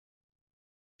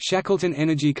Shackleton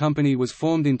Energy Company was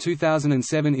formed in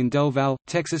 2007 in Del Valle,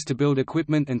 Texas to build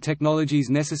equipment and technologies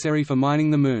necessary for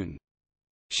mining the Moon.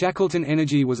 Shackleton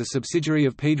Energy was a subsidiary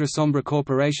of Piedra Sombra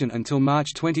Corporation until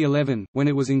March 2011, when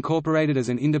it was incorporated as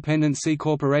an independent C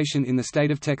corporation in the state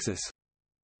of Texas.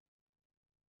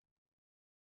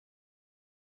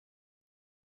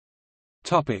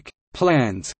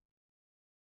 Plans.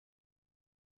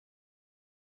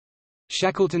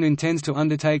 Shackleton intends to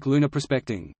undertake lunar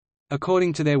prospecting.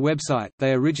 According to their website,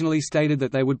 they originally stated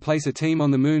that they would place a team on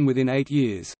the Moon within 8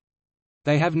 years.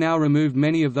 They have now removed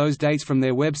many of those dates from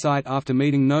their website after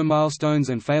meeting no milestones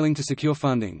and failing to secure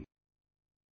funding.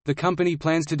 The company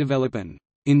plans to develop an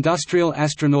industrial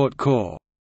astronaut corps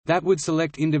that would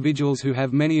select individuals who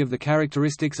have many of the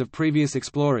characteristics of previous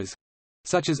explorers,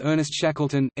 such as Ernest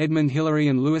Shackleton, Edmund Hillary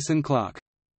and Lewis and Clark.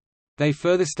 They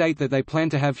further state that they plan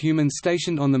to have humans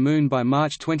stationed on the Moon by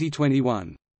March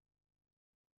 2021.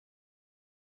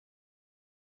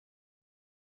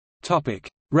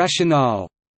 Rationale.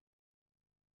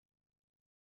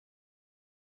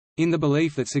 In the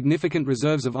belief that significant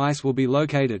reserves of ice will be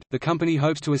located, the company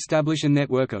hopes to establish a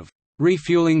network of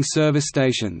refueling service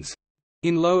stations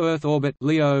in low Earth orbit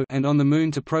 (LEO) and on the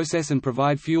Moon to process and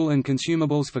provide fuel and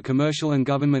consumables for commercial and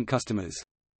government customers.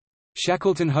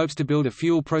 Shackleton hopes to build a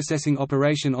fuel processing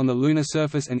operation on the lunar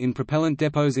surface and in propellant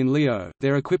depots in LEO.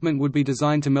 Their equipment would be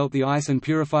designed to melt the ice and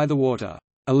purify the water,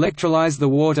 electrolyze the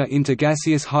water into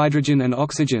gaseous hydrogen and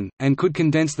oxygen, and could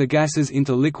condense the gases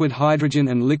into liquid hydrogen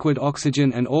and liquid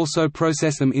oxygen and also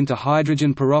process them into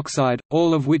hydrogen peroxide,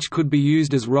 all of which could be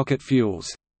used as rocket fuels.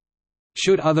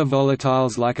 Should other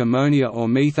volatiles like ammonia or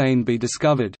methane be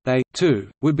discovered, they, too,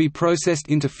 would be processed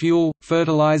into fuel,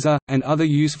 fertilizer, and other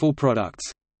useful products.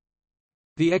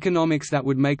 The economics that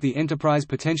would make the enterprise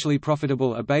potentially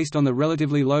profitable are based on the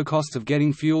relatively low costs of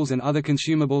getting fuels and other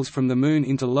consumables from the Moon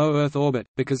into low Earth orbit,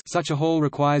 because such a haul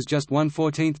requires just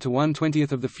 1/14 to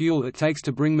 1/20 of the fuel it takes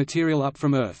to bring material up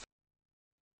from Earth.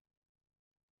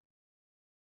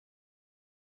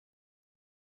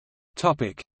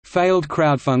 Failed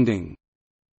crowdfunding.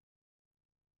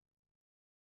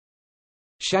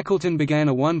 Shackleton began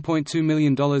a $1.2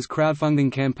 million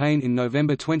crowdfunding campaign in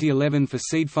November 2011 for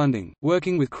seed funding,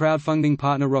 working with crowdfunding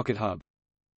partner RocketHub.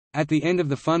 At the end of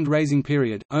the fund-raising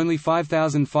period, only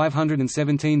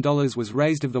 $5,517 was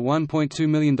raised of the $1.2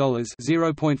 million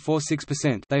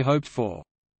 (0.46%) they hoped for.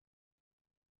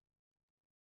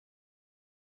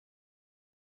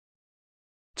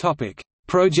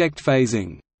 Project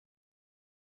phasing.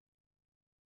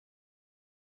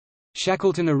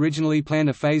 Shackleton originally planned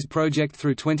a phased project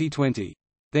through 2020.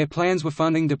 Their plans were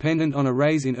funding dependent on a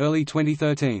raise in early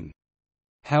 2013.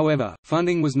 However,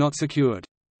 funding was not secured.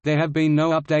 There have been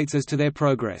no updates as to their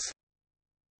progress.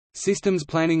 Systems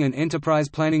planning and enterprise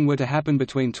planning were to happen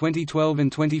between 2012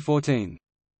 and 2014.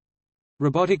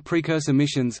 Robotic precursor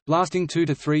missions, lasting 2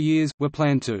 to 3 years, were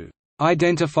planned to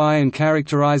identify and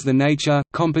characterize the nature,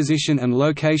 composition and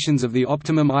locations of the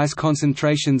optimum ice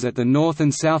concentrations at the North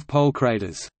and South Pole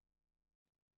craters.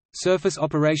 Surface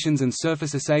operations and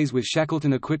surface assays with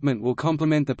Shackleton equipment will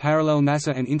complement the parallel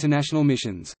NASA and international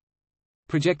missions.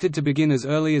 Projected to begin as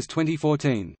early as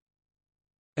 2014.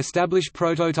 Establish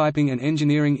prototyping and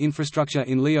engineering infrastructure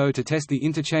in LEO to test the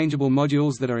interchangeable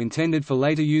modules that are intended for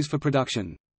later use for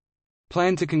production.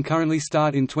 Planned to concurrently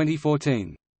start in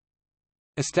 2014.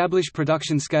 Establish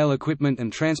production-scale equipment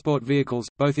and transport vehicles,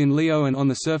 both in LEO and on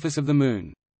the surface of the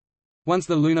Moon. Once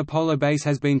the lunar polar base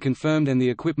has been confirmed and the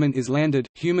equipment is landed,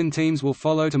 human teams will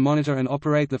follow to monitor and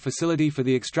operate the facility for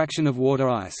the extraction of water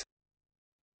ice.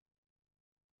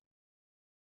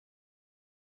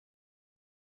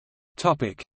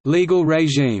 Legal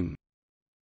regime.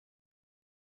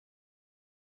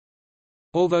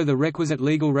 Although the requisite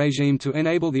legal regime to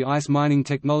enable the ice mining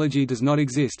technology does not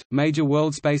exist, major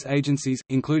world space agencies,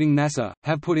 including NASA,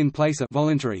 have put in place a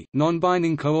voluntary,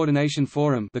 non-binding coordination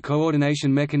forum, the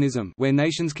coordination mechanism, where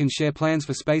nations can share plans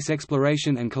for space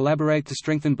exploration and collaborate to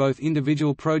strengthen both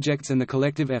individual projects and the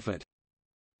collective effort.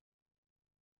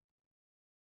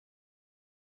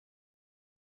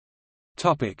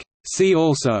 See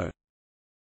also: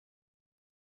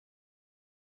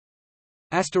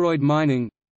 Asteroid mining,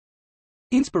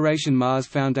 Inspiration Mars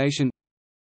Foundation,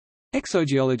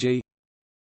 Exogeology,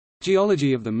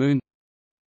 Geology of the Moon,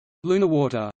 Lunar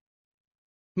water,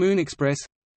 Moon Express,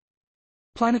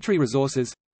 Planetary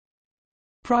resources,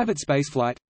 Private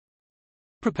spaceflight,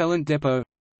 Propellant depot,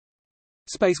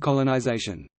 Space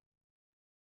colonization.